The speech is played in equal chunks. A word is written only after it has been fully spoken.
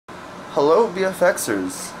Hello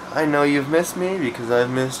BFxers, I know you've missed me because I've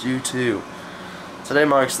missed you too. Today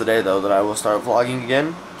marks the day though that I will start vlogging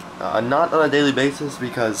again. Not on a daily basis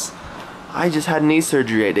because I just had knee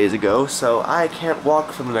surgery 8 days ago, so I can't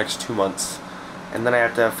walk for the next 2 months. And then I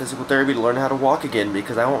have to have physical therapy to learn how to walk again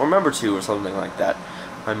because I won't remember to or something like that.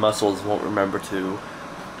 My muscles won't remember to.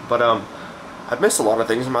 But I've missed a lot of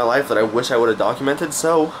things in my life that I wish I would have documented,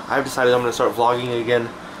 so I've decided I'm going to start vlogging again.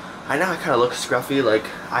 I know I kind of look scruffy, like,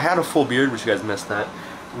 I had a full beard, but you guys missed that.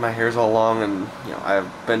 My hair's all long, and, you know, I've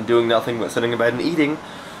been doing nothing but sitting in bed and eating.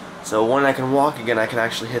 So when I can walk again, I can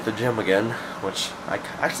actually hit the gym again, which I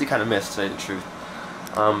actually kind of missed, to say the truth.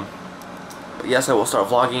 But yes, I will start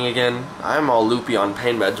vlogging again. I'm all loopy on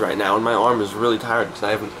pain meds right now, and my arm is really tired, because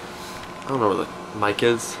I don't know where the mic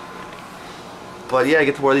is. But yeah, I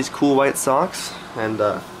get to wear these cool white socks, and,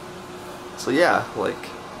 so yeah, like,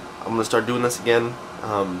 I'm gonna start doing this again.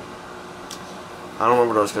 I don't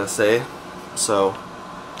remember what I was gonna say, so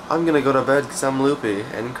I'm gonna go to bed because I'm loopy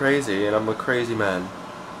and crazy, and I'm a crazy man.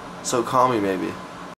 So call me maybe.